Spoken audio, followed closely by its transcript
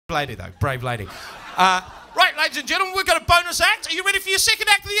lady, though. Brave lady. Right, ladies and gentlemen, we've got a bonus act. Are you ready for your second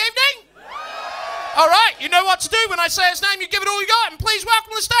act of the evening? All right, you know what to do. When I say his name, you give it all you got. And please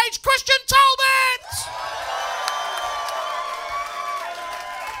welcome to the stage, Christian Talbot!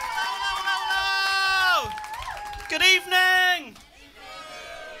 Hello. Good evening.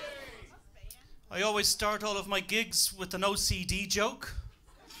 I always start all of my gigs with an OCD joke.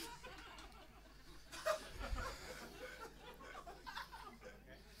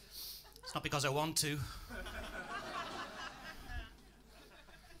 It's not because I want to. You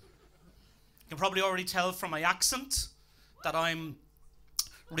can probably already tell from my accent that I'm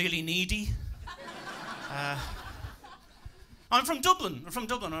really needy. I'm from Dublin.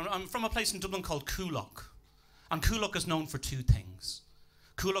 I'm from a place in Dublin called Coolock. And Coolock is known for two things.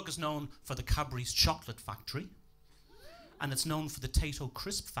 Coolock is known for the Cadbury's chocolate factory, and it's known for the Tato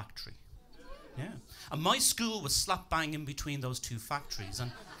crisp factory. Yeah. And my school was slap bang in between those two factories.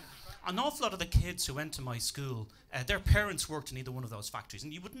 And an awful lot of the kids who went to my school, their parents worked in either one of those factories,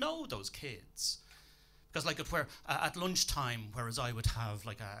 and you would know those kids. Because like at lunchtime, whereas I would have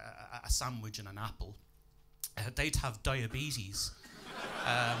like a sandwich and an apple, they'd have diabetes.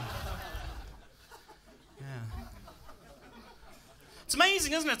 Yeah. It's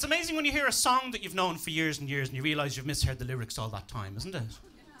amazing, isn't it? It's amazing when you hear a song that you've known for years and years and you realise you've misheard the lyrics all that time, isn't it?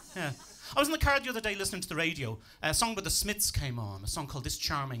 Yeah. I was in the car the other day listening to the radio. A song by the Smiths came on, a song called This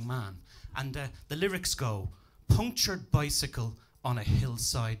Charming Man. And the lyrics go, punctured bicycle on a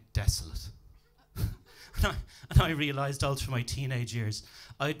hillside desolate. and I realised all through my teenage years,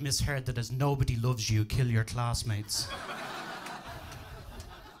 I'd misheard that as nobody loves you, kill your classmates.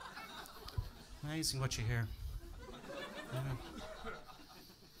 Amazing what you hear. Yeah.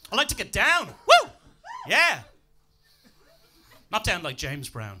 I like to get down. Woo! Yeah. Not down like James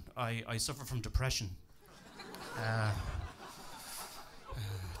Brown. I suffer from depression.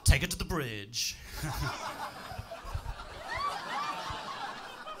 Take it to the bridge.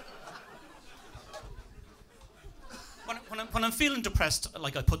 When I'm feeling depressed,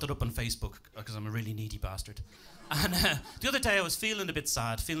 like I put it up on Facebook because I'm a really needy bastard. And the other day I was feeling a bit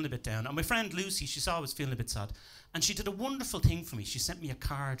sad, feeling a bit down. And my friend Lucy, she saw I was feeling a bit sad. And she did a wonderful thing for me. She sent me a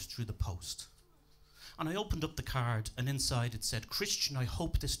card through the post. And I opened up the card, and inside it said, Christian, I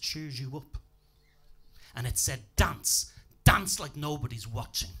hope this cheers you up. And it said, dance. Dance like nobody's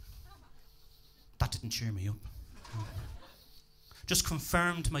watching. That didn't cheer me up. Just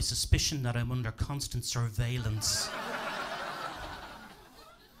confirmed my suspicion that I'm under constant surveillance.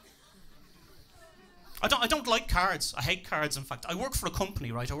 I don't like cards. I hate cards, in fact. I work for a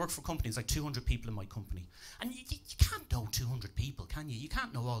company, right? I work for a company. There's like 200 people in my company. And you can't know 200 people, can you? You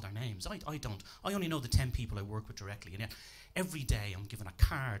can't know all their names. I don't. I only know the 10 people I work with directly. And yet, every day I'm given a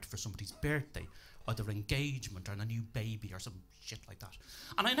card for somebody's birthday, or their engagement, or a new baby, or some shit like that.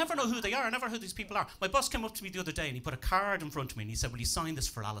 And I never know who they are. I never know who these people are. My boss came up to me the other day, and he put a card in front of me, and he said, will you sign this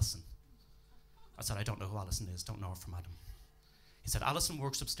for Alison? I said, I don't know who Alison is. Don't know her from Adam. He said, Alison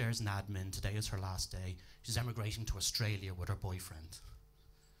works upstairs in admin. Today is her last day. She's emigrating to Australia with her boyfriend.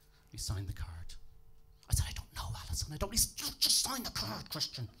 He signed the card. I said, I don't know, Alison. I don't. Just sign the card,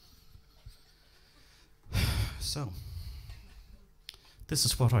 Christian. So, this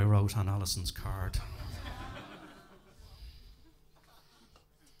is what I wrote on Alison's card.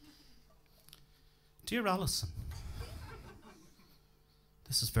 Dear Alison,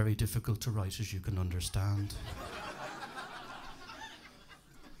 this is very difficult to write, as you can understand.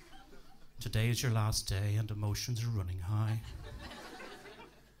 Today is your last day and emotions are running high.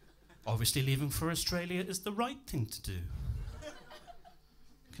 Obviously leaving for Australia is the right thing to do,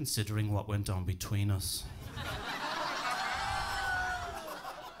 considering what went on between us.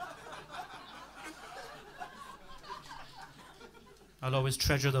 I'll always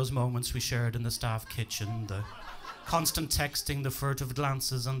treasure those moments we shared in the staff kitchen, the constant texting, the furtive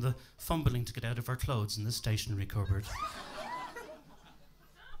glances, and the fumbling to get out of our clothes in the stationery cupboard.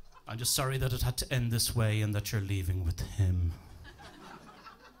 I'm just sorry that it had to end this way and that you're leaving with him.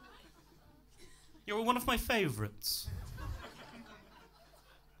 You were one of my favourites.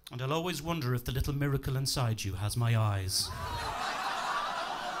 And I'll always wonder if the little miracle inside you has my eyes.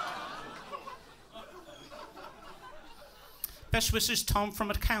 Best wishes, Tom from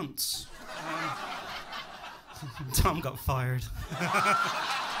accounts. Tom got fired.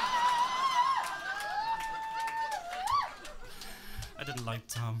 I didn't like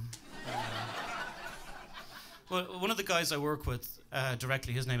Tom. Well, one of the guys I work with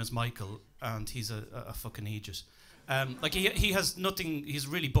directly, his name is Michael, and he's a fucking idiot. Like he has nothing. He's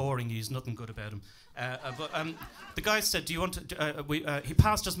really boring. He's nothing good about him. But the guy said, "Do you want to?" He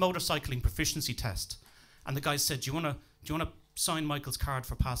passed his motorcycling proficiency test, and the guy said, "Do you want to sign Michael's card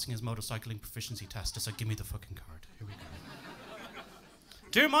for passing his motorcycling proficiency test. I said, give me the fucking card. Here we go.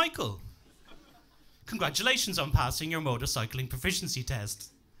 Dear Michael, congratulations on passing your motorcycling proficiency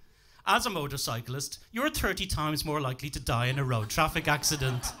test. As a motorcyclist, you're 30 times more likely to die in a road traffic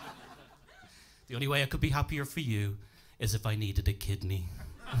accident. The only way I could be happier for you is if I needed a kidney.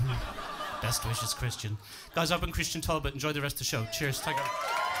 Best wishes, Christian. Guys, I've been Christian Talbot. Enjoy the rest of the show. Cheers. Take care.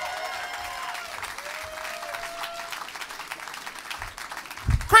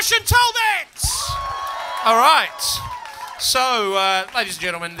 Christian Talbot! All right. So, ladies and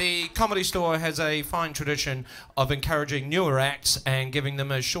gentlemen, the Comedy Store has a fine tradition of encouraging newer acts and giving them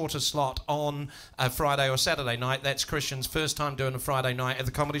a shorter slot on a Friday or Saturday night. That's Christian's first time doing a Friday night at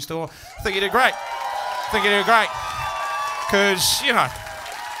the Comedy Store. I think he did great. Because, you know,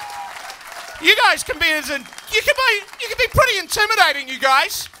 you guys can be you can be pretty intimidating, you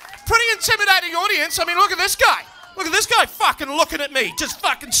guys. Pretty intimidating audience. I mean, look at this guy. Look at this guy fucking looking at me, just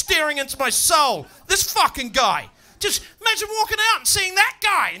fucking staring into my soul. This fucking guy. Just imagine walking out and seeing that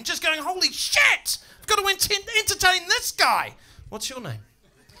guy and just going, holy shit, I've got to entertain this guy. What's your name?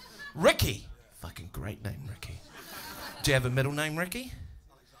 Ricky. Fucking great name, Ricky. Do you have a middle name, Ricky?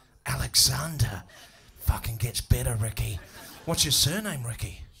 Alexander. Fucking gets better, Ricky. What's your surname,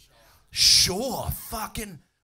 Ricky? Sure. Fucking...